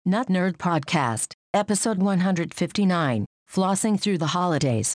Nut Nerd Podcast, episode 159, Flossing Through the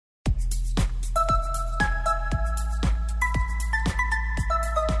Holidays.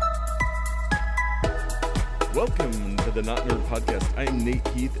 Welcome to the Nut Nerd Podcast. I'm Nate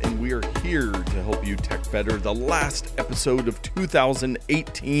Heath, and we are here to help you tech better. The last episode of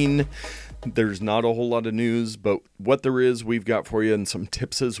 2018. There's not a whole lot of news, but what there is, we've got for you, and some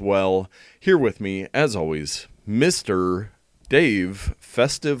tips as well. Here with me, as always, Mr. Dave,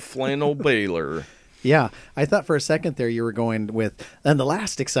 Festive Flannel Baylor. Yeah, I thought for a second there you were going with, in the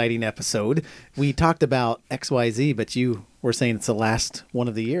last exciting episode, we talked about XYZ, but you were saying it's the last one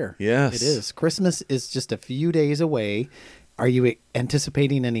of the year. Yes. It is. Christmas is just a few days away. Are you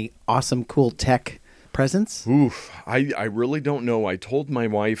anticipating any awesome, cool tech presents? Oof, I really don't know. I told my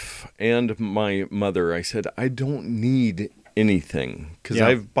wife and my mother, I said, I don't need anything because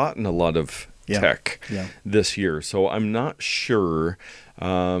I've bought a lot of tech this year, so I'm not sure.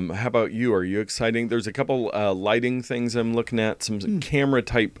 How about you? Are you exciting? There's a couple lighting things I'm looking at, some camera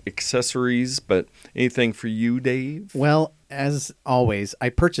type accessories, but anything for you, Dave? Well, as always, I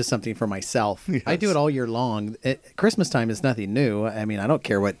purchase something for myself. Yes. I do it all year long. Christmas time is nothing new. I mean, I don't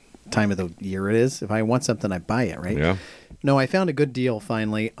care what time of the year it is. If I want something, I buy it, right? Yeah. No, I found a good deal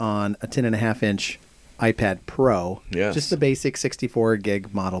finally on a 10.5-inch iPad Pro. Yes. Just the basic 64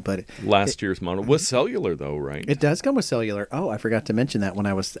 gig model, but last year's model was cellular though, right? it does come with cellular. Oh, I forgot to mention that when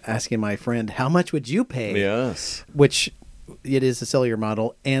I was asking my friend, how much would you pay? Yes. Which it is a cellular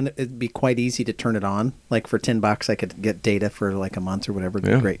model, and it'd be quite easy to turn it on. Like for $10, I could get data for like a month or whatever.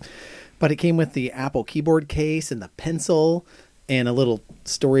 It'd be great. But it came with the Apple keyboard case and the pencil and a little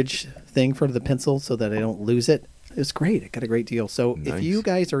storage thing for the pencil so that I don't lose it. It was great. It got a great deal. So if you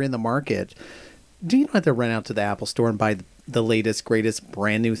guys are in the market, do you not have to run out to the Apple store and buy the latest, greatest,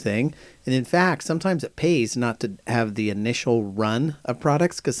 brand new thing? And in fact, sometimes it pays not to have the initial run of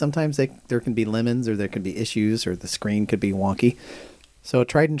products because sometimes there can be lemons or there can be issues or the screen could be wonky. So a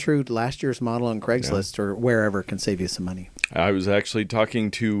tried and true last year's model on Craigslist or wherever can save you some money. I was actually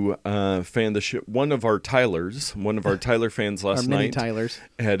talking to a fan of the show, one of our Tyler fans last night. Many Tylers.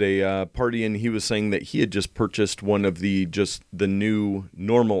 Had a party, and he was saying that he had just purchased one of the new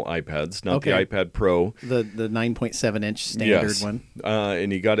normal iPads, not the iPad Pro. The 9.7-inch standard one.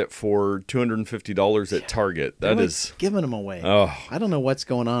 And he got it for $250 at Target. That is giving them away. Oh. I don't know what's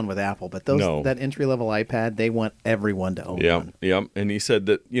going on with Apple, but that entry-level iPad, they want everyone to own one. Yeah, and he said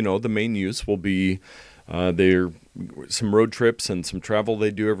that, the main use will be some road trips and some travel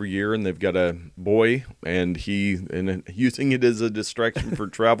they do every year, and they've got a boy, and using it as a distraction for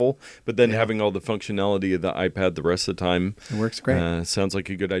travel, but then having all the functionality of the iPad the rest of the time. It works great. Sounds like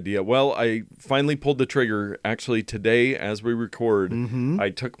a good idea. Well, I finally pulled the trigger. Actually, today, as we record, I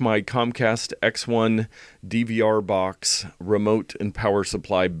took my Comcast X1 DVR box, remote, and power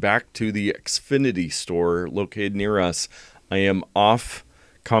supply back to the Xfinity store located near us. I am off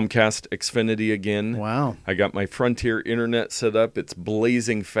Comcast Xfinity again. Wow. I got my Frontier internet set up. It's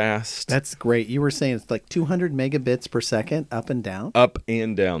blazing fast. That's great. You were saying it's like 200 megabits per second up and down? Up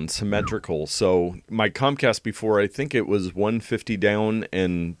and down, symmetrical. So my Comcast before, I think it was 150 down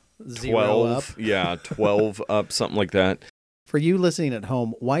and 0 up. 12 up, something like that. For you listening at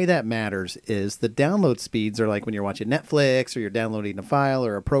home, why that matters is the download speeds are like when you're watching Netflix or you're downloading a file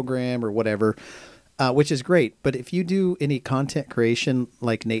or a program or whatever, which is great. But if you do any content creation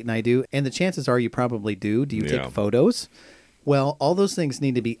like Nate and I do, and the chances are you probably do you take photos? Well, all those things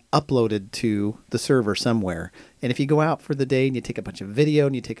need to be uploaded to the server somewhere. And if you go out for the day and you take a bunch of video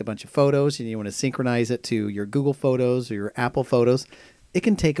and you take a bunch of photos and you want to synchronize it to your Google Photos or your Apple Photos, it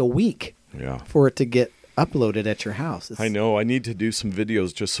can take a week for it to get uploaded at your house. I know. I need to do some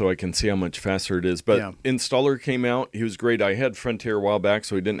videos just so I can see how much faster it is. But installer came out. He was great. I had Frontier a while back,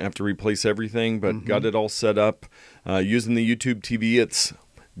 so he didn't have to replace everything, but got it all set up. Using the YouTube TV, it's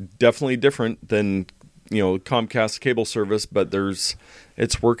definitely different than Comcast cable service, but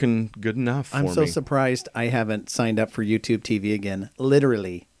it's working good enough for me. I'm so surprised I haven't signed up for YouTube TV again.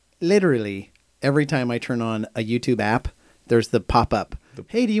 Literally, every time I turn on a YouTube app, there's the pop-up.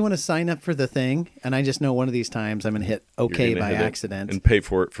 Hey, do you want to sign up for the thing? And I just know one of these times I'm going to hit OK by accident. And pay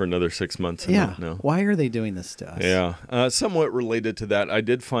for it for another 6 months. Why are they doing this to us? Yeah. Somewhat related to that, I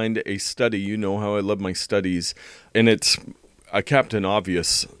did find a study. You know how I love my studies. And it's a Captain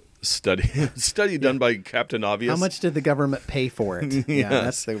Obvious study done by Captain Obvious. How much did the government pay for it? Yeah,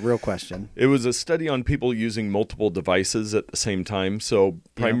 that's the real question. It was a study on people using multiple devices at the same time. So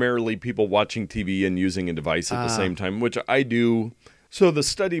primarily people watching TV and using a device at the same time, which I do So the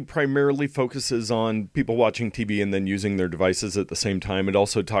study primarily focuses on people watching TV and then using their devices at the same time. It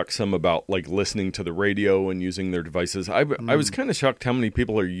also talks some about like listening to the radio and using their devices. I was kind of shocked how many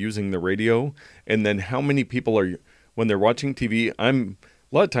people are using the radio, and then how many people are, when they're watching TV, a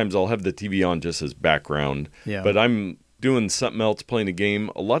lot of times I'll have the TV on just as background, but I'm doing something else, playing a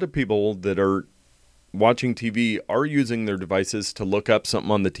game. A lot of people that are watching TV are using their devices to look up something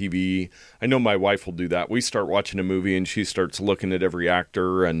on the TV. I know my wife will do that. We start watching a movie and she starts looking at every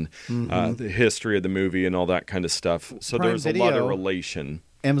actor and the history of the movie and all that kind of stuff. So there's a lot of relation.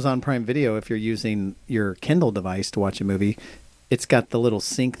 Amazon Prime Video, if you're using your Kindle device to watch a movie, it's got the little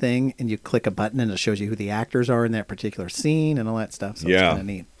sync thing, and you click a button and it shows you who the actors are in that particular scene and all that stuff. So it's kind of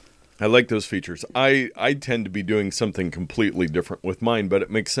neat. I like those features. I tend to be doing something completely different with mine, but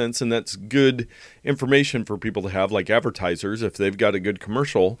it makes sense, and that's good information for people to have, like advertisers. If they've got a good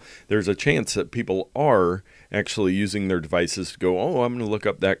commercial, there's a chance that people are actually using their devices to go, oh, I'm going to look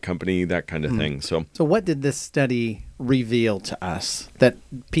up that company, that kind of thing. So what did this study reveal to us? That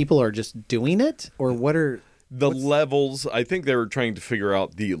people are just doing it? Or what are... levels, I think they were trying to figure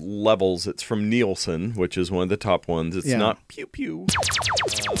out the levels. It's from Nielsen, which is one of the top ones. It's not pew pew.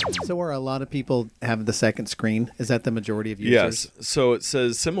 So are a lot of people have the second screen? Is that the majority of users? Yes. So it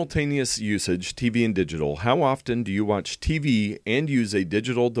says simultaneous usage, TV and digital. How often do you watch TV and use a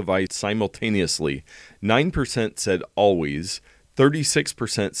digital device simultaneously? 9% said always.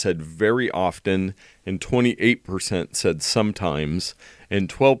 36% said very often, and 28% said sometimes, and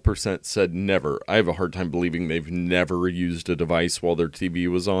 12% said never. I have a hard time believing they've never used a device while their TV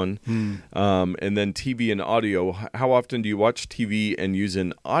was on. And then TV and audio. How often do you watch TV and use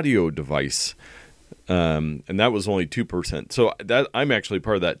an audio device? And that was only 2%. So that I'm actually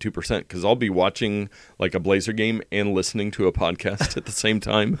part of that 2% because I'll be watching like a Blazer game and listening to a podcast at the same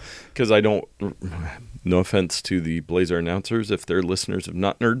time because I don't... No offense to the Blazer announcers if they're listeners of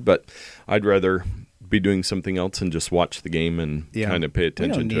Not Nerd, but I'd rather be doing something else and just watch the game and kind of pay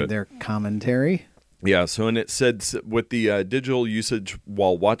attention to it. We don't need their commentary. Yeah, so and it said with the digital usage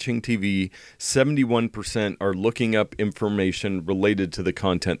while watching TV, 71% are looking up information related to the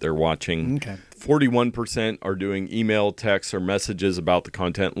content they're watching. Okay. 41% are doing email, texts, or messages about the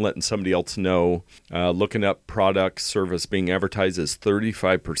content and letting somebody else know. Looking up product, service being advertised is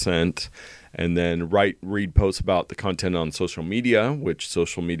 35%. And then read posts about the content on social media, which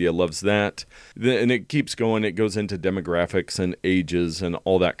social media loves that. And it keeps going. It goes into demographics and ages and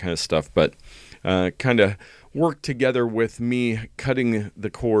all that kind of stuff. But kind of work together with me cutting the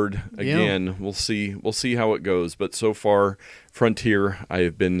cord again. Yeah. We'll see how it goes. But so far, Frontier, I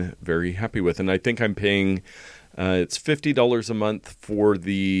have been very happy with. And I think I'm paying, it's $50 a month for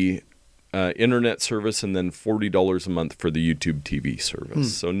the internet service, and then $40 a month for the YouTube TV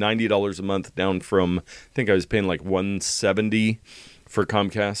service. So $90 a month, down from, I think I was paying like $170 for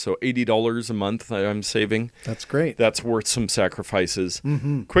Comcast. So $80 a month I'm saving. That's great. That's worth some sacrifices.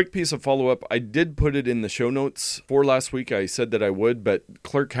 Quick piece of follow-up. I did put it in the show notes for last week. I said that I would, but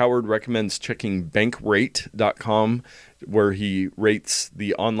Clark Howard recommends checking bankrate.com, where he rates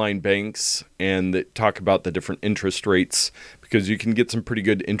the online banks and talk about the different interest rates, because you can get some pretty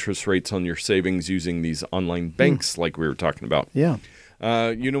good interest rates on your savings using these online banks like we were talking about. Yeah.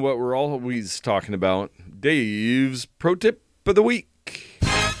 You know what we're always talking about? Dave's Pro Tip of the Week.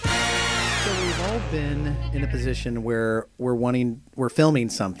 So we've all been in a position where we're filming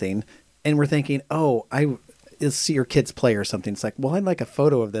something and we're thinking, you'll see your kids play or something. It's like, well, I'd like a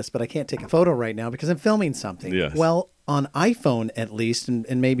photo of this, but I can't take a photo right now because I'm filming something. Yes. Well, on iPhone at least,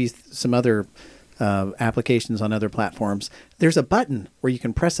 and maybe some other applications on other platforms, there's a button where you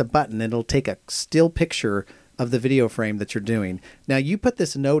can press a button and it'll take a still picture of the video frame that you're doing. Now, you put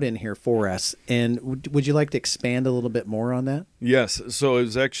this note in here for us, and would you like to expand a little bit more on that? Yes. So it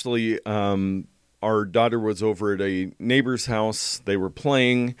was actually our daughter was over at a neighbor's house. They were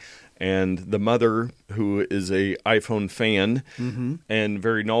playing, and the mother, who is a iPhone fan and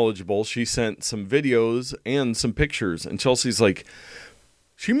very knowledgeable, she sent some videos and some pictures. And Chelsea's like,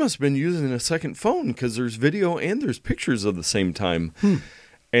 she must have been using a second phone because there's video and there's pictures at the same time.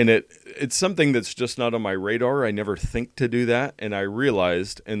 And it's something that's just not on my radar. I never think to do that. And I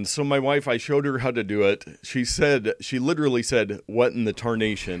realized, and so my wife, I showed her how to do it. She literally said, "What in the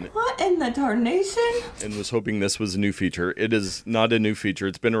tarnation?" What in the tarnation? And was hoping this was a new feature. It is not a new feature.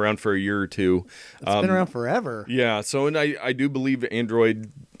 It's been around for a year or two. It's been around forever. Yeah. So, and I do believe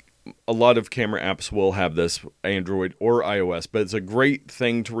Android, a lot of camera apps will have this, Android or iOS, but it's a great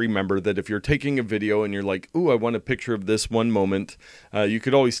thing to remember that if you're taking a video and you're like, ooh, I want a picture of this one moment, you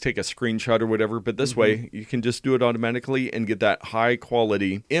could always take a screenshot or whatever, but this way you can just do it automatically and get that high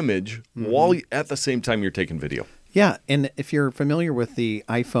quality image while at the same time you're taking video. Yeah, and if you're familiar with the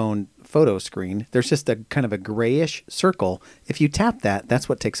iPhone photo screen, there's just a kind of a grayish circle. If you tap that, that's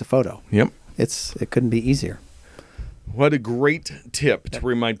what takes a photo. Yep. It couldn't be easier. What a great tip to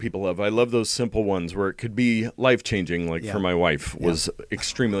remind people of. I love those simple ones where it could be life-changing, like for my wife, was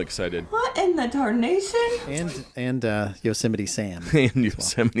extremely excited. What in the tarnation? And Yosemite Sam. And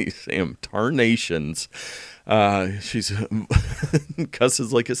Yosemite Sam. Tarnations. She's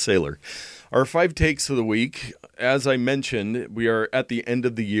cusses like a sailor. Our 5 takes of the week. As I mentioned, we are at the end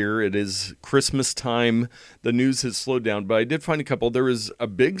of the year. It is Christmas time. The news has slowed down, but I did find a couple. There was a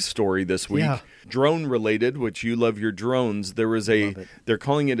big story this week, drone related, which you love your drones. There was they're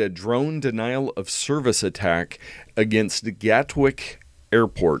calling it a drone denial of service attack against Gatwick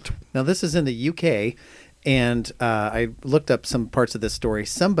Airport. Now, this is in the UK, and I looked up some parts of this story.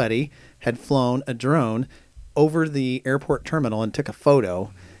 Somebody had flown a drone over the airport terminal and took a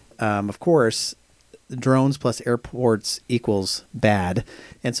photo. Of course, drones plus airports equals bad.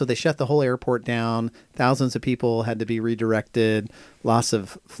 And so they shut the whole airport down. Thousands of people had to be redirected. Loss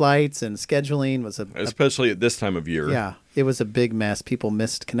of flights and scheduling was especially at this time of year. Yeah, it was a big mess. People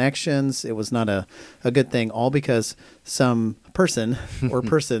missed connections. It was not a good thing, all because some person or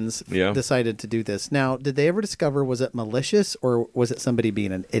persons decided to do this. Now, did they ever discover, was it malicious or was it somebody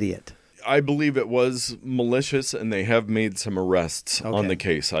being an idiot? I believe it was malicious, and they have made some arrests on the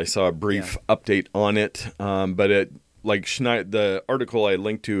case. I saw a brief update on it, but the article I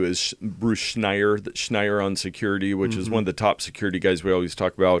linked to is Bruce Schneier on security, which is one of the top security guys we always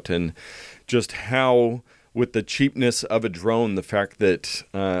talk about, and just how, with the cheapness of a drone, the fact that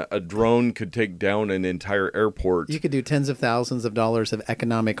a drone could take down an entire airport. You could do tens of thousands of dollars of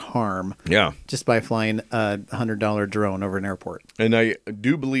economic harm just by flying a $100 drone over an airport. And I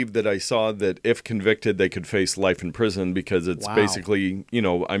do believe that I saw that if convicted, they could face life in prison because it's basically,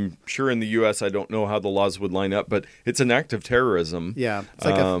 I'm sure in the U.S., I don't know how the laws would line up, but it's an act of terrorism. Yeah, it's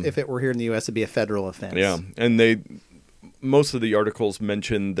like if it were here in the U.S., it'd be a federal offense. Yeah, and most of the articles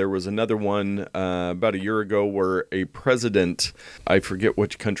mentioned there was another one about a year ago where a president, I forget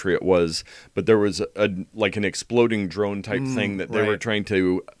which country it was, but there was an exploding drone type thing that they were trying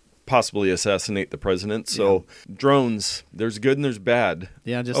to possibly assassinate the president. So drones, there's good and there's bad.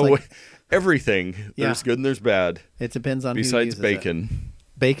 Yeah, everything. There's good and there's bad. It depends on besides who uses bacon.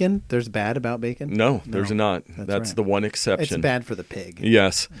 It. Bacon? There's bad about bacon? No, there's not. That's right. The one exception. It's bad for the pig.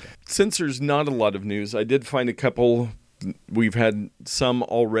 Yes. Okay. Since there's not a lot of news, I did find a couple. We've had some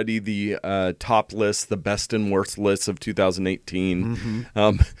already, the top list, the best and worst lists of 2018.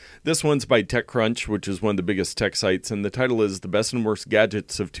 This one's by TechCrunch, which is one of the biggest tech sites, and the title is The Best and Worst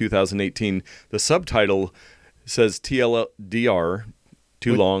Gadgets of 2018. The subtitle says TLDR,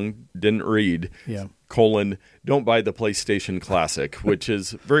 too long, didn't read, don't buy the PlayStation Classic, which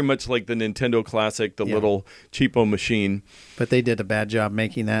is very much like the Nintendo Classic, the little cheapo machine. But they did a bad job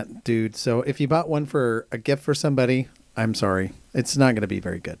making that, dude. So if you bought one for a gift for somebody, I'm sorry. It's not going to be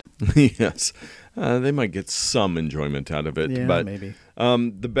very good. Yes. They might get some enjoyment out of it. Yeah, but maybe.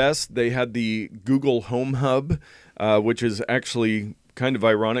 The best, they had the Google Home Hub, which is actually kind of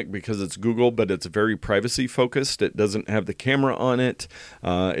ironic because it's Google, but it's very privacy focused. It doesn't have the camera on it.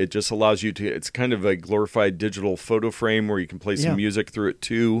 It just allows you to, it's kind of a glorified digital photo frame where you can play some music through it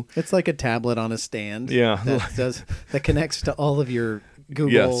too. It's like a tablet on a stand. That connects to all of your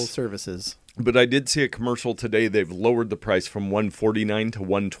Google services. But I did see a commercial today. They've lowered the price from $149 to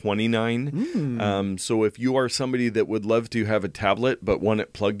 $129. So if you are somebody that would love to have a tablet but want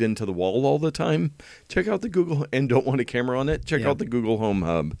it plugged into the wall all the time, check out the Google, and don't want a camera on it, check out the Google Home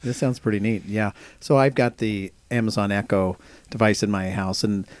Hub. This sounds pretty neat. Yeah. So I've got the Amazon Echo device in my house,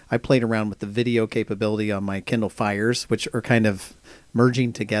 and I played around with the video capability on my Kindle Fires, which are kind of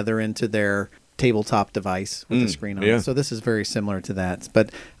merging together into their tabletop device with a screen on it. So this is very similar to that.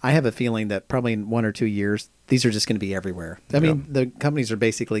 But I have a feeling that probably in 1 or 2 years, these are just going to be everywhere. I mean, the companies are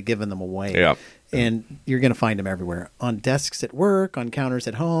basically giving them away. Yeah. And you're going to find them everywhere. On desks at work, on counters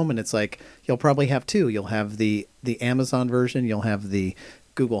at home. And it's like, you'll probably have two. You'll have the Amazon version. You'll have the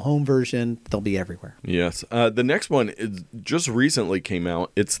Google Home version. They'll be everywhere. Yes. The next one just recently came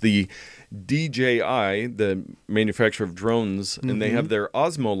out. It's the DJI, the manufacturer of drones, and they have their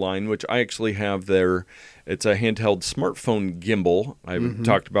Osmo line, which I actually have their, it's a handheld smartphone gimbal I've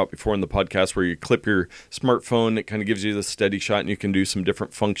talked about before in the podcast, where you clip your smartphone, it kind of gives you the steady shot, and you can do some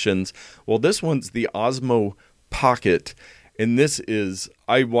different functions. Well, this one's the Osmo Pocket, and this is,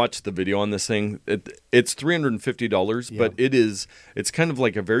 I watched the video on this thing. It's $350, but it's kind of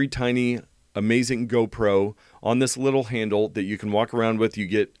like a very tiny, amazing GoPro on this little handle that you can walk around with. You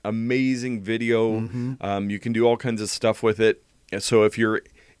get amazing video. You can do all kinds of stuff with it. So if you're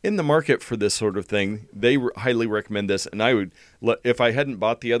in the market for this sort of thing. They highly recommend this, and I would, if I hadn't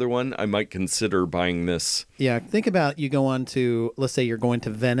bought the other one, I might consider buying this. Yeah, think about you go on to, let's say you're going to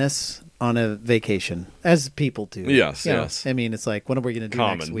Venice on a vacation, as people do. Yes, You know, yes. I mean, it's like, what are we going to do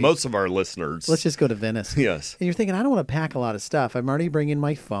next Common. week? Most of our listeners. Let's just go to Venice. Yes. And you're thinking, I don't want to pack a lot of stuff. I'm already bringing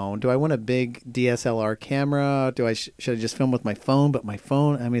my phone. Do I want a big DSLR camera? Should I just film with my phone? But my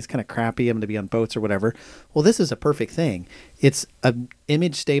phone, I mean, it's kind of crappy. I'm going to be on boats or whatever. Well, this is a perfect thing. It's an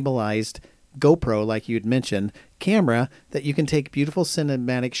image stabilized GoPro, like you'd mentioned, camera that you can take beautiful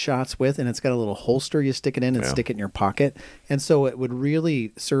cinematic shots with, and it's got a little holster you stick it in and stick it in your pocket. And so it would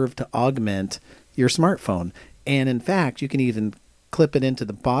really serve to augment your smartphone. And in fact, you can even clip it into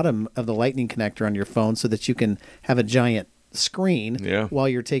the bottom of the lightning connector on your phone so that you can have a giant screen while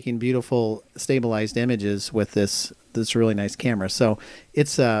you're taking beautiful stabilized images with this really nice camera. So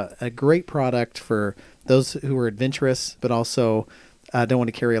it's a great product for those who are adventurous, but also don't want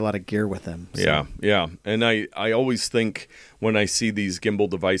to carry a lot of gear with them. So. Yeah. And I always think when I see these gimbal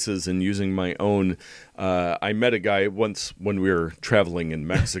devices and using my own, I met a guy once when we were traveling in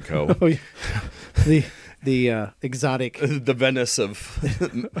Mexico. Oh, yeah. The exotic, the Venice of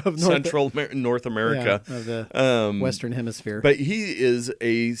Central North America, of the Western Hemisphere. But he is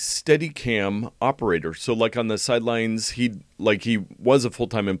a Steadicam operator. So, like on the sidelines, he was a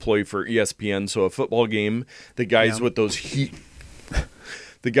full-time employee for ESPN. So, a football game, the guys with those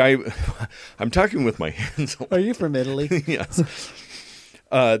the guy, I'm talking with my hands. Are you from Italy? Yes.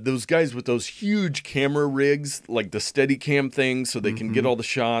 Those guys with those huge camera rigs, like the Steadicam thing, so they can get all the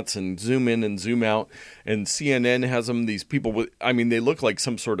shots and zoom in and zoom out. And CNN has them, these people with, I mean, they look like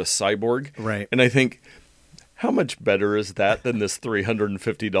some sort of cyborg. Right. And I think, how much better is that than this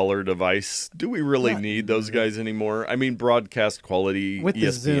 $350 device? Do we really need those guys anymore? I mean, broadcast quality, with ESPN,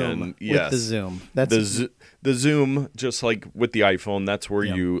 the zoom. yes. With the zoom. That's the zoom, just like with the iPhone, that's where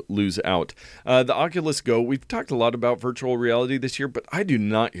you lose out. The Oculus Go, we've talked a lot about virtual reality this year, but I do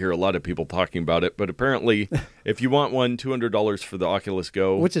not hear a lot of people talking about it. But apparently, if you want one, $200 for the Oculus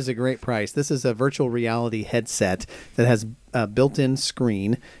Go. Which is a great price. This is a virtual reality headset that has a built-in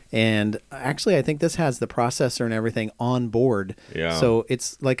screen. And actually, I think this has the processor and everything on board. Yeah. So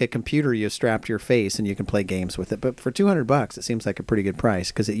it's like a computer you strap to your face and you can play games with it. But for $200, it seems like a pretty good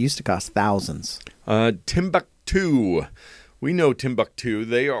price because it used to cost thousands. Timbuktu. We know Timbuktu.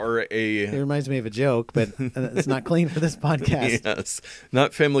 They are It reminds me of a joke, but it's not clean for this podcast. Yes,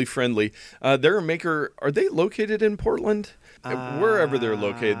 not family friendly. They're a maker. Are they located in Portland? Wherever they're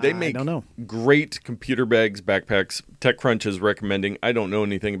located, they make I don't know. great computer bags, backpacks. TechCrunch is recommending. I don't know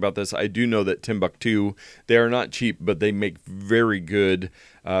anything about this. I do know that Timbuktu, they are not cheap, but they make very good,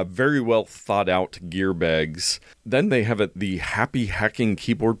 very well thought out gear bags. Then they have the Happy Hacking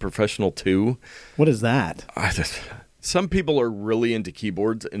Keyboard Professional 2. What is that? Some people are really into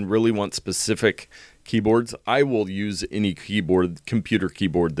keyboards and really want specific keyboards. I will use any computer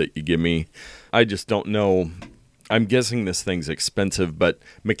keyboard that you give me. I just don't know. I'm guessing this thing's expensive, but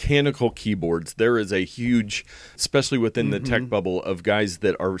mechanical keyboards, there is a huge, especially within the tech bubble, of guys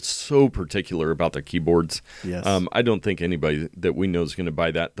that are so particular about their keyboards. Yes. I don't think anybody that we know is going to buy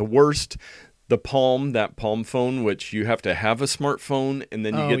that. The worst, that Palm phone, which you have to have a smartphone, and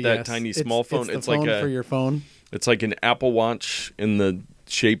then you get that tiny small phone. It's the phone for your phone. It's like an Apple Watch in the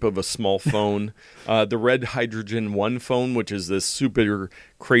shape of a small phone. The Red Hydrogen 1 phone, which is this super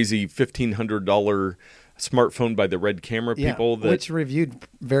crazy $1,500 smartphone by the Red Camera people. Which reviewed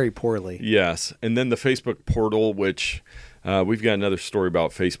very poorly. Yes. And then the Facebook portal, which we've got another story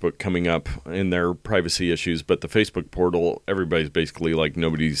about Facebook coming up in their privacy issues. But the Facebook portal, everybody's basically like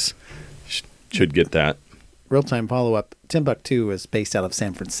nobody's should get that. Real-time follow-up. Timbuktu is based out of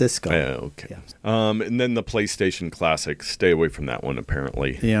San Francisco. Okay. Yeah. And then the PlayStation Classic. Stay away from that one,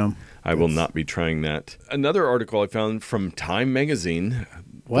 apparently. Yeah. I will not be trying that. Another article I found from Time Magazine.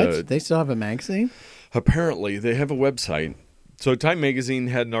 What? They still have a magazine? Apparently, they have a website. So Time Magazine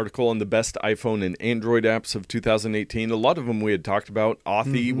had an article on the best iPhone and Android apps of 2018. A lot of them we had talked about.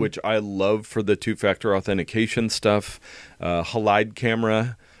 Authy, which I love for the two-factor authentication stuff. Halide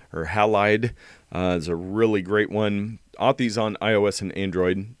camera, or Halide, is a really great one. Authy's on iOS and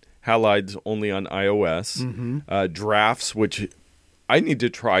Android. Halide's only on iOS. Drafts, which I need to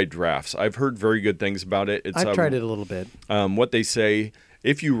try Drafts. I've heard very good things about it. I've tried it a little bit. What they say,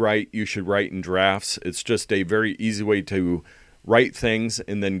 if you write, you should write in drafts. It's just a very easy way to write things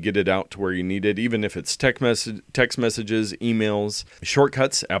and then get it out to where you need it, even if it's text messages, emails,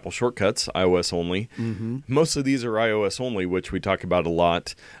 shortcuts, Apple shortcuts, iOS only. Most of these are iOS only, which we talk about a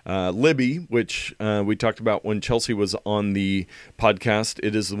lot. Libby, which we talked about when Chelsea was on the podcast.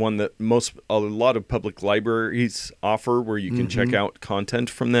 It is the one that a lot of public libraries offer where you can check out content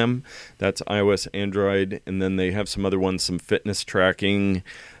from them. That's iOS, Android, and then they have some other ones, some fitness tracking,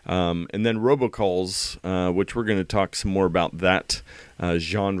 and then robocalls, which we're going to talk some more about that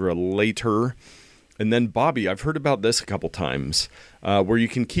genre later. And then Bobby, I've heard about this a couple times, where you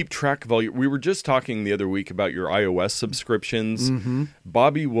can keep track of all we were just talking the other week about your iOS subscriptions.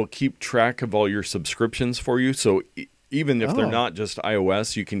 Bobby will keep track of all your subscriptions for you. So even if they're not just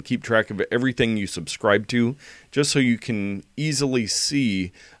iOS, you can keep track of everything you subscribe to, just so you can easily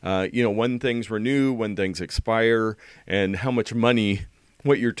see, when things renew, when things expire, and how much money,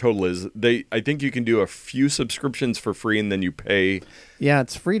 what your total is. I think you can do a few subscriptions for free and then you pay. Yeah,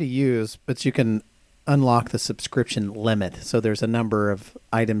 it's free to use, but you can unlock the subscription limit. So there's a number of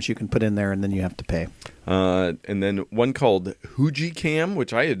items you can put in there and then you have to pay. And then one called HujiCam,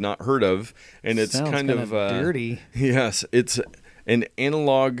 which I had not heard of. And it's Sounds kind of dirty. Yes, it's an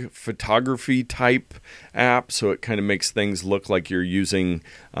analog photography type app. So it kind of makes things look like you're using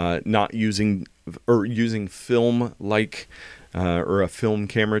using film like or a film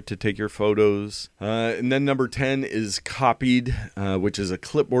camera to take your photos. And then number 10 is Copied, which is a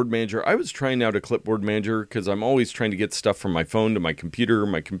clipboard manager. I was trying out a clipboard manager because I'm always trying to get stuff from my phone to my computer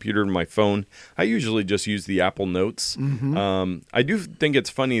to my phone. I usually just use the Apple Notes. I do think it's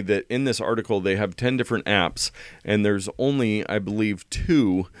funny that in this article they have 10 different apps, and there's only, I believe,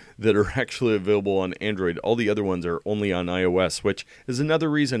 2 that are actually available on Android. All the other ones are only on iOS, which is another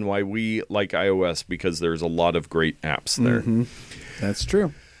reason why we like iOS, because there's a lot of great apps there. That's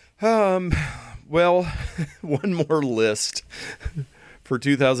true. Well, one more list for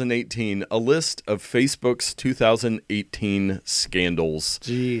 2018, a list of Facebook's 2018 scandals.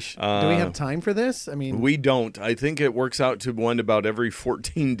 Geesh. Do we have time for this? I mean, we don't. I think it works out to one about every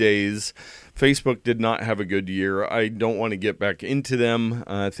 14 days. Facebook did not have a good year. I don't want to get back into them.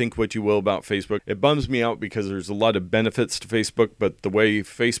 Think what you will about Facebook. It bums me out because there's a lot of benefits to Facebook, but the way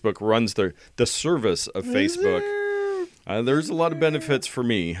Facebook runs the service of Facebook, there's a lot of benefits for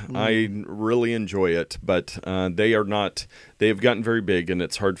me. I really enjoy it, but they have gotten very big, and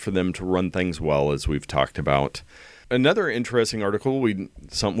it's hard for them to run things well, as we've talked about. Another interesting article,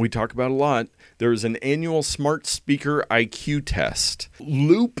 something we talk about a lot, there's an annual smart speaker IQ test.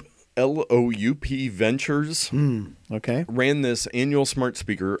 Loop Ventures ran this annual smart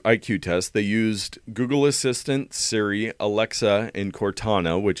speaker IQ test. They used Google Assistant, Siri, Alexa, and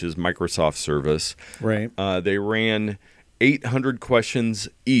Cortana, which is Microsoft's service. Right. They ran 800 questions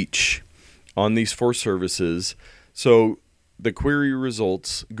each on these 4 services. So the query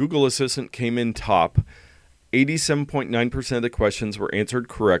results, Google Assistant came in top. 87.9% of the questions were answered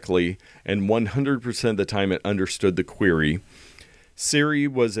correctly, and 100% of the time it understood the query. Siri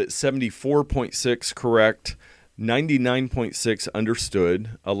was at 74.6 correct, 99.6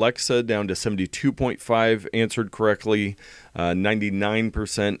 understood. Alexa down to 72.5 answered correctly,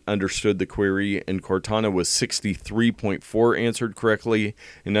 99% understood the query, and Cortana was 63.4 answered correctly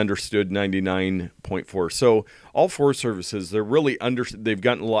and understood 99.4. So all 4 services, they've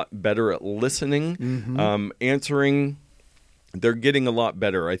gotten a lot better at listening, answering. They're getting a lot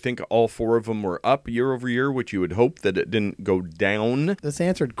better. I think all 4 of them were up year over year, which you would hope that it didn't go down. This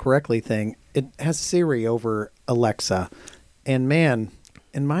answered correctly thing, it has Siri over Alexa. And man,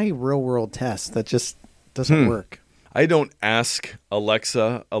 in my real world test, that just doesn't work. I don't ask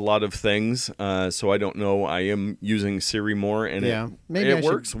Alexa a lot of things, so I don't know. I am using Siri more, and it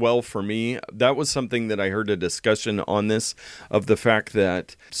works well for me. That was something that I heard a discussion on this, of the fact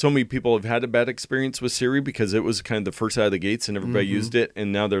that so many people have had a bad experience with Siri because it was kind of the first out of the gates and everybody used it,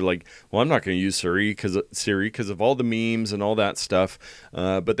 and now they're like, well, I'm not going to use Siri because of all the memes and all that stuff,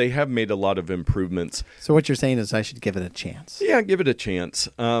 but they have made a lot of improvements. So what you're saying is I should give it a chance. Yeah, give it a chance.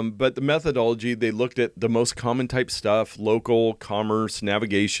 But the methodology, they looked at the most common type stuff: local, commerce,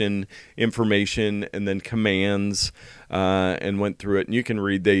 navigation, information, and then commands, and went through it. And you can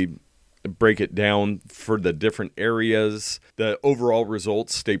read, they break it down for the different areas. The overall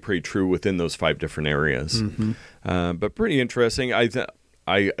results stay pretty true within those 5 different areas. But pretty interesting. I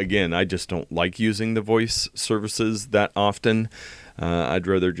just don't like using the voice services that often. I'd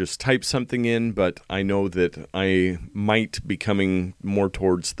rather just type something in, but I know that I might be coming more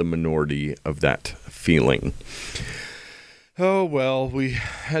towards the minority of that feeling. Oh, well, we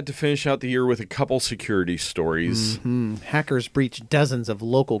had to finish out the year with a couple security stories. Hackers breached dozens of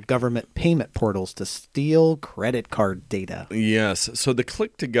local government payment portals to steal credit card data. Yes. So the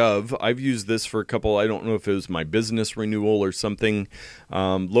Click2Gov, I've used this for a couple. I don't know if it was my business renewal or something.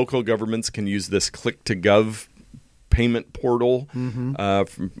 Local governments can use this Click2Gov payment portal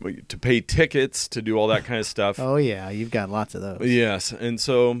to pay tickets, to do all that kind of stuff. Oh, yeah. You've got lots of those. Yes. And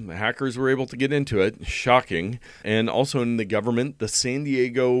so hackers were able to get into it. Shocking. And also in the government, the San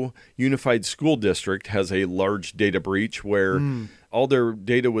Diego Unified School District has a large data breach where all their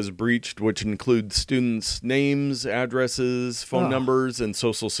data was breached, which includes students' names, addresses, phone numbers, and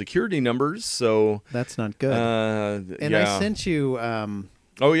social security numbers. So that's not good. And yeah. I sent you...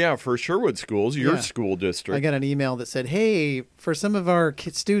 Oh, yeah, for Sherwood Schools, your school district. I got an email that said, hey, for some of our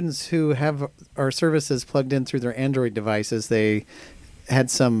students who have our services plugged in through their Android devices, they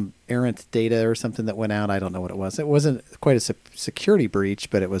had some errant data or something that went out. I don't know what it was. It wasn't quite a security breach,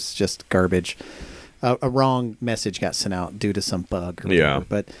 but it was just garbage. A wrong message got sent out due to some bug. Or whatever.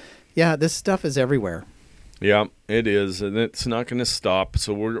 But, yeah, this stuff is everywhere. Yeah, it is, and it's not going to stop.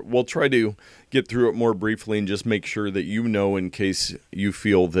 So we'll try to get through it more briefly and just make sure that you know in case you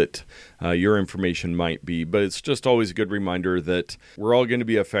feel that your information might be. But it's just always a good reminder that we're all going to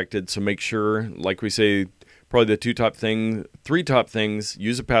be affected. So make sure, like we say, probably the three top things,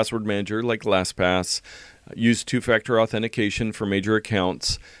 use a password manager like LastPass, use two-factor authentication for major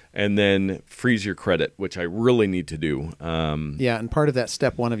accounts, and then freeze your credit, which I really need to do. Yeah, and part of that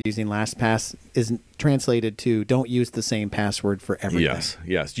step one of using LastPass is translated to don't use the same password for everything.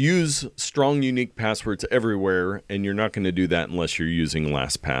 Yes. Use strong, unique passwords everywhere, and you're not going to do that unless you're using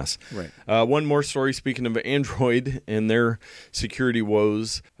LastPass. Right. One more story, speaking of Android and their security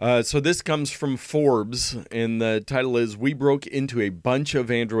woes. So this comes from Forbes, and the title is, "We broke into a bunch of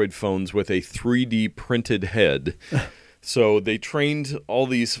Android phones with a 3D printed head." So they trained all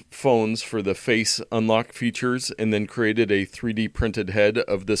these phones for the face unlock features and then created a 3D printed head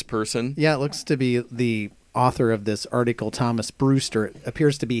of this person. Yeah, it looks to be the author of this article, Thomas Brewster. It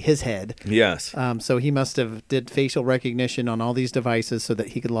appears to be his head. Yes. So he must have did facial recognition on all these devices so that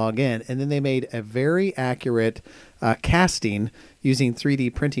he could log in. And then they made a very accurate casting using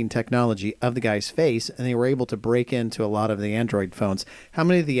 3D printing technology of the guy's face, and they were able to break into a lot of the Android phones. How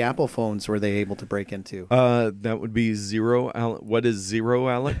many of the Apple phones were they able to break into? That would be zero. What is zero,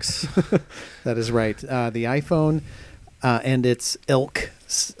 Alex? That is right. The iPhone and its ilk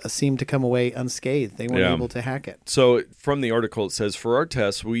seemed to come away unscathed. They weren't able to hack it. So from the article, it says, for our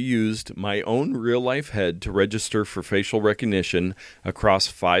tests, we used my own real-life head to register for facial recognition across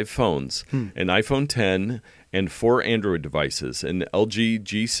 5 phones, an iPhone 10 and 4 Android devices, an LG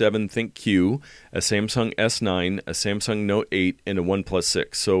G7 ThinkQ, a Samsung S9, a Samsung Note 8, and a OnePlus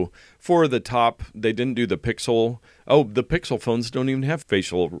 6. So for the top, they didn't do the Pixel. Oh, the Pixel phones don't even have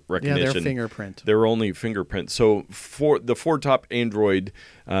facial recognition. Yeah, they're fingerprint. They're only fingerprint. So for the 4 top Android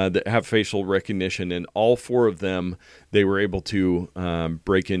that have facial recognition, and all 4 of them, they were able to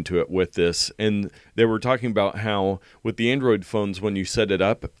break into it with this. And they were talking about how with the Android phones, when you set it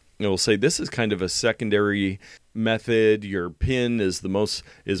up, it will say this is kind of a secondary method. Your PIN is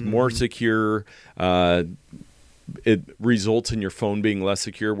more secure. It results in your phone being less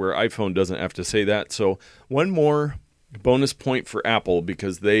secure, where iPhone doesn't have to say that. So one more bonus point for Apple,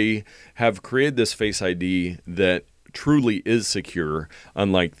 because they have created this Face ID that truly is secure,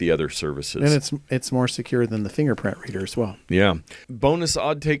 unlike the other services. And it's more secure than the fingerprint reader as well. Yeah. Bonus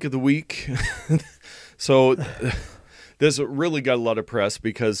odd take of the week. So this really got a lot of press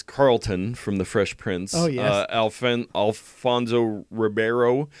because Carlton from The Fresh Prince, Alfonso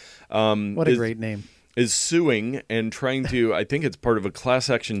Ribeiro, what a great name, is suing and trying to, I think it's part of a class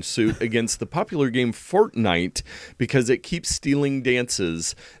action suit against the popular game Fortnite because it keeps stealing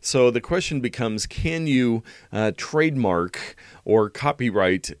dances. So the question becomes, can you trademark or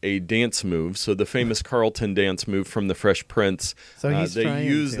copyright a dance move? So the famous Carlton dance move from The Fresh Prince, so they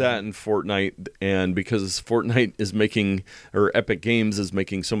use that in Fortnite, and because Fortnite is making, or Epic Games is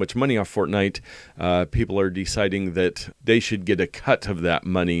making so much money off Fortnite, people are deciding that they should get a cut of that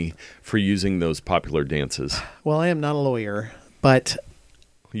money for using those popular dances. Well, I am not a lawyer, but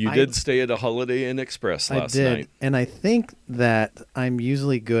you did stay at a Holiday Inn Express last night. And I think that I'm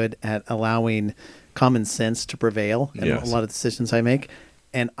usually good at allowing common sense to prevail in a lot of decisions I make.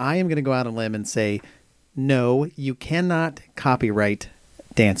 And I am going to go out on a limb and say, no, you cannot copyright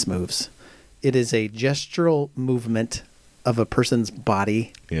dance moves. It is a gestural movement of a person's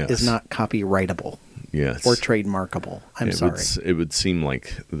body. Is not copyrightable. Yes. Or trademarkable. I'm sorry. It would seem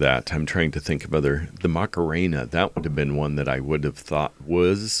like that. I'm trying to think of the Macarena. That would have been one that I would have thought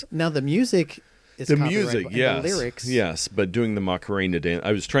was. Now, the music is The copyrighted. music, And yes. the lyrics. Yes, but doing the Macarena dance,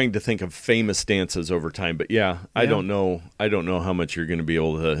 I was trying to think of famous dances over time, but I don't know how much you're going to be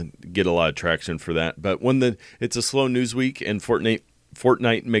able to get a lot of traction for that. But when it's a slow news week and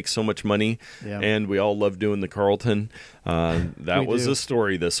Fortnite makes so much money, and we all love doing the Carlton. That was a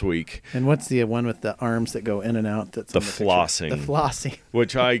story this week. And what's the one with the arms that go in and out? That's the Flossing. The Flossing.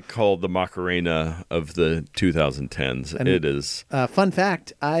 Which I call the Macarena of the 2010s. And, it is. Fun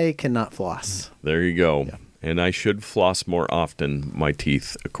fact, I cannot floss. There you go. Yeah. And I should floss more often my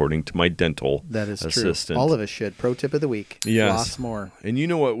teeth, according to my dental assistant. True. All of us should. Pro tip of the week. Yes. Floss more. And you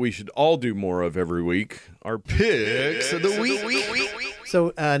know what we should all do more of every week? Our picks of the week.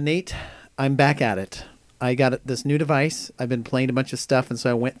 So, Nate, I'm back at it. I got this new device. I've been playing a bunch of stuff, and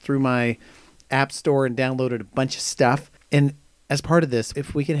so I went through my app store and downloaded a bunch of stuff. And as part of this,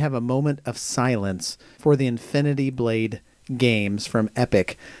 if we could have a moment of silence for the Infinity Blade games from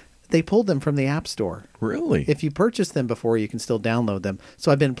Epic. They pulled them from the App Store. Really? If you purchased them before, you can still download them.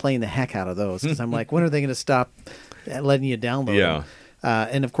 So I've been playing the heck out of those because I'm like, when are they going to stop letting you download them?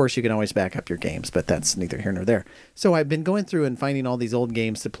 And of course, you can always back up your games, but that's neither here nor there. So I've been going through and finding all these old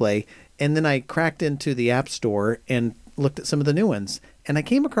games to play. And then I cracked into the App Store and looked at some of the new ones. And I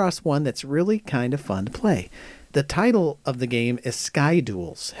came across one that's really kind of fun to play. The title of the game is Sky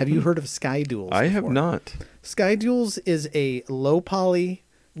Duels. Have you heard of Sky Duels I before? have not. Sky Duels is a low poly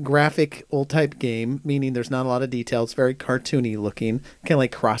graphic old type game, meaning there's not a lot of detail. It's very cartoony looking, kind of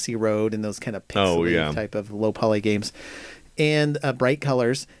like Crossy Road and those kind of pixely type of low poly games, and bright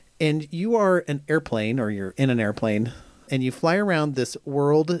colors. And you are an airplane, or you're in an airplane, and you fly around this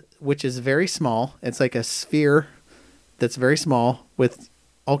world, which is very small. It's like a sphere that's very small with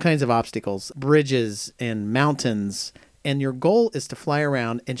all kinds of obstacles, bridges and mountains. And your goal is to fly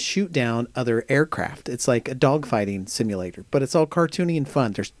around and shoot down other aircraft. It's like a dogfighting simulator, but it's all cartoony and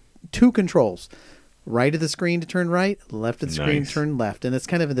fun. There's two controls. Right of the screen to turn right, left of the screen to turn left. And it's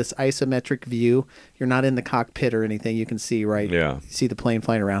kind of this isometric view. You're not in the cockpit or anything. You can see You see the plane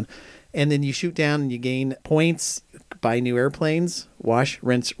flying around. And then you shoot down and you gain points, buy new airplanes, wash,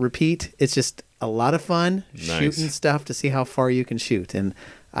 rinse, repeat. It's just a lot of fun shooting stuff to see how far you can shoot. And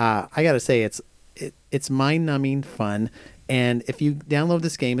I got to say, it's mind-numbing fun, and if you download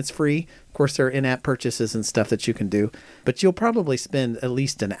this game, it's free. Of course, there are in-app purchases and stuff that you can do, but you'll probably spend at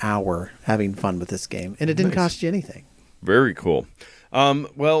least an hour having fun with this game, and it didn't cost you anything. Very cool.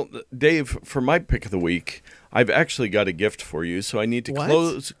 Well, Dave, for my pick of the week, I've actually got a gift for you, so I need to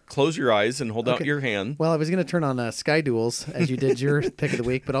close your eyes and hold out your hand. Well, I was going to turn on Sky Duels, as you did your pick of the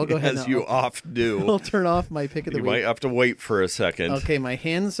week, but I'll go ahead As you oft do. I'll turn off my pick of the week. You might have to wait for a second. Okay, my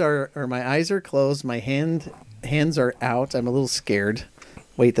eyes are closed, my hands are out. I'm a little scared.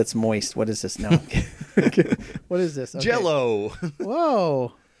 Wait, that's moist. What is this now? What is this? Okay. Jell-O.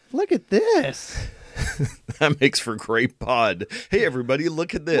 Whoa, look at this. That makes for great pod. Hey, everybody,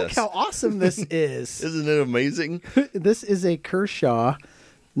 look at this. Look how awesome this is. Isn't it amazing? This is a Kershaw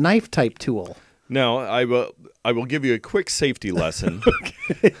knife type tool. Now, I will give you a quick safety lesson.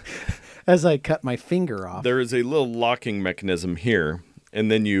 Okay. As I cut my finger off. There is a little locking mechanism here, and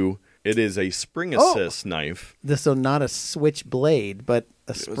then it is a spring assist knife. So not a switch blade, but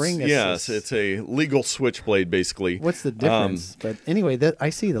a spring assist. Yes, it's a legal switchblade, basically. What's the difference? But anyway, I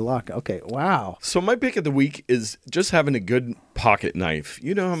see the lock. Okay, wow. So my pick of the week is just having a good pocket knife.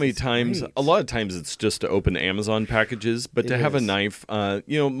 You know how many times, a lot of times it's just to open Amazon packages, but to have a knife,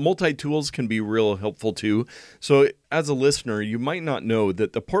 multi-tools can be real helpful too. So as a listener, you might not know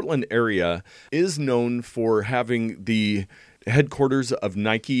that the Portland area is known for having the headquarters of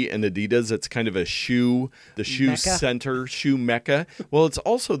Nike and Adidas. It's kind of the shoe center, shoe mecca. Well, it's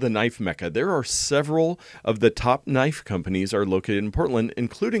also the knife mecca. There are several of the top knife companies are located in Portland,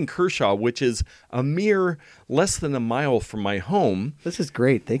 including Kershaw, which is a mere less than a mile from my home. This is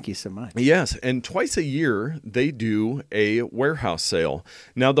great. Thank you so much. Yes, and twice a year they do a warehouse sale.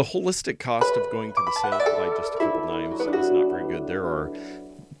 Now, the holistic cost of going to the sale to buy just a couple knives is not very good. There are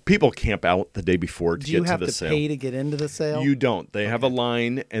people camp out the day before to get to the sale. Do you have to pay to get into the sale? You don't. They have a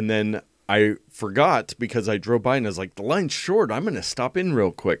line, and then I forgot because I drove by and I was like, the line's short. I'm going to stop in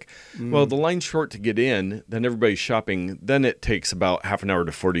real quick. Well, the line's short to get in. Then everybody's shopping. Then it takes about half an hour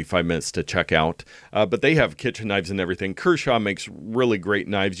to 45 minutes to check out. But they have kitchen knives and everything. Kershaw makes really great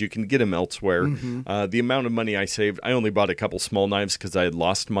knives. You can get them elsewhere. The amount of money I saved, I only bought a couple small knives because I had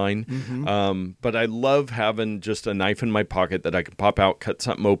lost mine. But I love having just a knife in my pocket that I can pop out, cut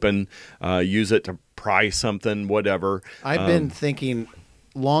something open, use it to pry something, whatever. I've been thinking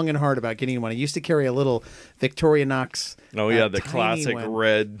long and hard about getting one. I used to carry a little Victorinox. The classic one.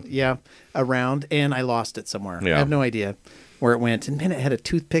 red. Yeah, around, and I lost it somewhere. Yeah. I have no idea. where it went, and man, it had a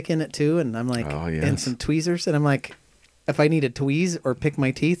toothpick in it too. And I'm like, Oh, yes. and some tweezers. And I'm like, if I need to tweeze or pick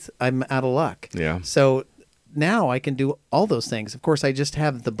my teeth, I'm out of luck. Yeah. So now I can do all those things. Of course, I just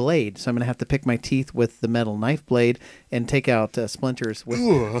have the blade, so I'm going to have to pick my teeth with the metal knife blade and take out splinters with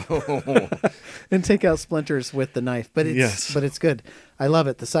and take out splinters with the knife. But it's good. I love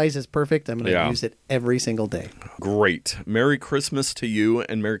it. The size is perfect. I'm going to use it every single day. Great. Merry Christmas to you,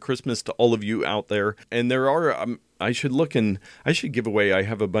 and Merry Christmas to all of you out there. And there are I should give away, I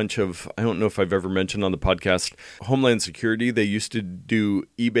have a bunch of, I don't know if I've ever mentioned on the podcast, Homeland Security, they used to do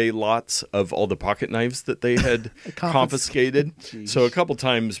eBay lots of all the pocket knives that they had confiscated. So a couple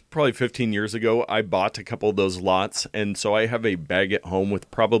times, probably 15 years ago, I bought a couple of those lots. And so I have a bag at home with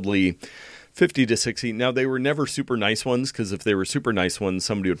probably 50 to 60. Now, they were never super nice ones, because if they were super nice ones,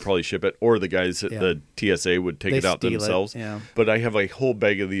 somebody would probably ship it, or the guys at the TSA would take it out themselves. But I have a whole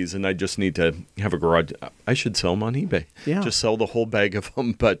bag of these, and I just need to have a garage. I should sell them on eBay. Yeah. Just sell the whole bag of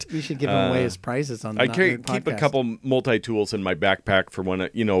them. But you should give them away as prizes on the keep a couple multi-tools in my backpack for when,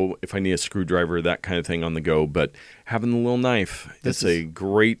 if I need a screwdriver, that kind of thing on the go. But having the little knife, it's a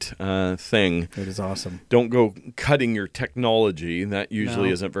great thing. It is awesome. Don't go cutting your technology. That usually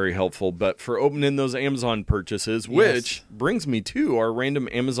isn't very helpful. But for opening those Amazon purchases, which brings me to our random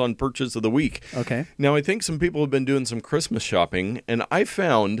Amazon purchase of the week. Okay. Now, I think some people have been doing some Christmas shopping, and I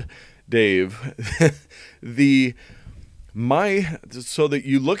found, Dave, so that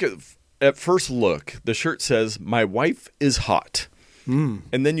you look at first look, the shirt says, "My wife is hot."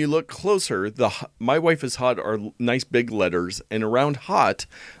 And then you look closer, "My wife is hot" are nice big letters, and around "hot,"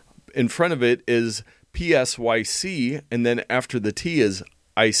 in front of it is PSYC, and then after the T is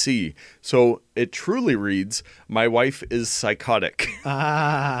IC. So it truly reads, "My wife is psychotic."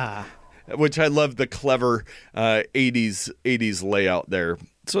 Which I love, the clever 80s layout there.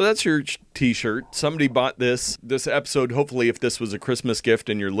 So that's your T-shirt. Somebody bought this episode. Hopefully, if this was a Christmas gift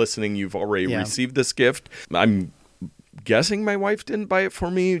and you're listening, you've already received this gift. I'm guessing my wife didn't buy it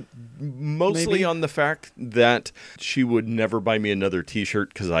for me, mostly on the fact that she would never buy me another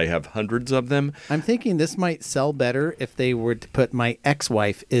T-shirt because I have hundreds of them. I'm thinking this might sell better if they were to put "My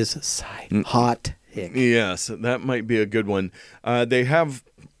ex-wife is hot." Yes, that might be a good one. They have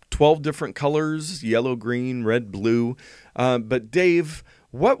 12 different colors: yellow, green, red, blue. But Dave,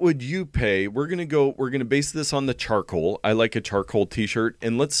 what would you pay? We're going to base this on the charcoal. I like a charcoal T-shirt.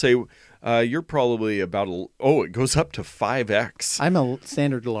 And let's say you're probably about it goes up to 5X. I'm a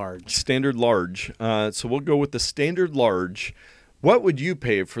standard large. Standard large. So we'll go with the standard large. What would you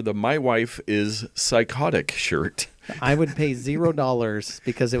pay for the "My Wife is Psychotic" shirt? I would pay $0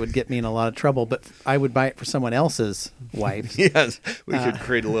 because it would get me in a lot of trouble, but I would buy it for someone else's wife. Yes, we should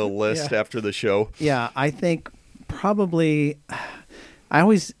create a little list after the show. Yeah, I think probably, I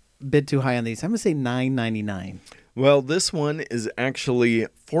always bid too high on these. I'm going to say $9.99. Well, this one is actually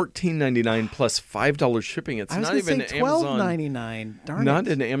 $14.99 plus $5 shipping. It's not even $12.99. Darn not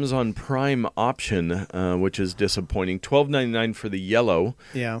it. an Amazon Prime option, which is disappointing. $12.99 for the yellow,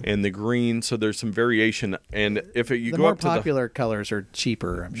 and the green. So there's some variation. And if you go up to the more popular colors are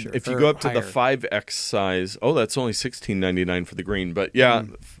cheaper, I'm sure. If you go up to the 5X size, that's only $16.99 for the green. But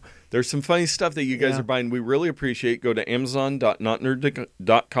there's some funny stuff that you guys are buying. We really appreciate. Go to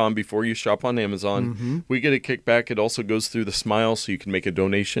amazon.notnerd.com before you shop on Amazon. Mm-hmm. We get a kickback. It also goes through the Smile, so you can make a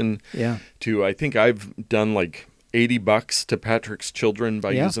donation to, I think I've done like $80 to Patrick's Children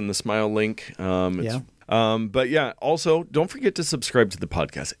by using the Smile link. But also don't forget to subscribe to the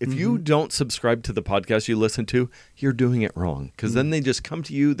podcast. If you don't subscribe to the podcast you listen to, you're doing it wrong, because then they just come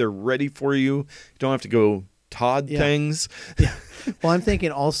to you. They're ready for you. You don't have to go Todd things. Yeah. Well, I'm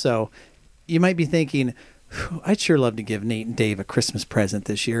thinking also, you might be thinking, I'd sure love to give Nate and Dave a Christmas present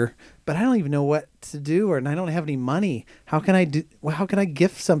this year, but I don't even know what to do, and I don't have any money. How can I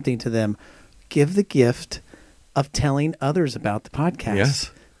gift something to them? Give the gift of telling others about the podcast.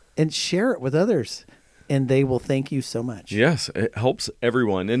 Yes. And share it with others, and they will thank you so much. Yes, it helps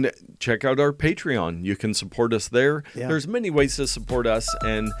everyone. And check out our Patreon. You can support us there. Yeah. There's many ways to support us,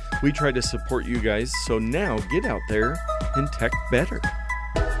 and we try to support you guys. So now get out there and tech better.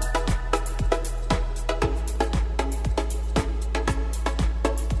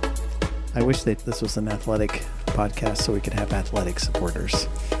 I wish that this was an athletic podcast so we could have athletic supporters.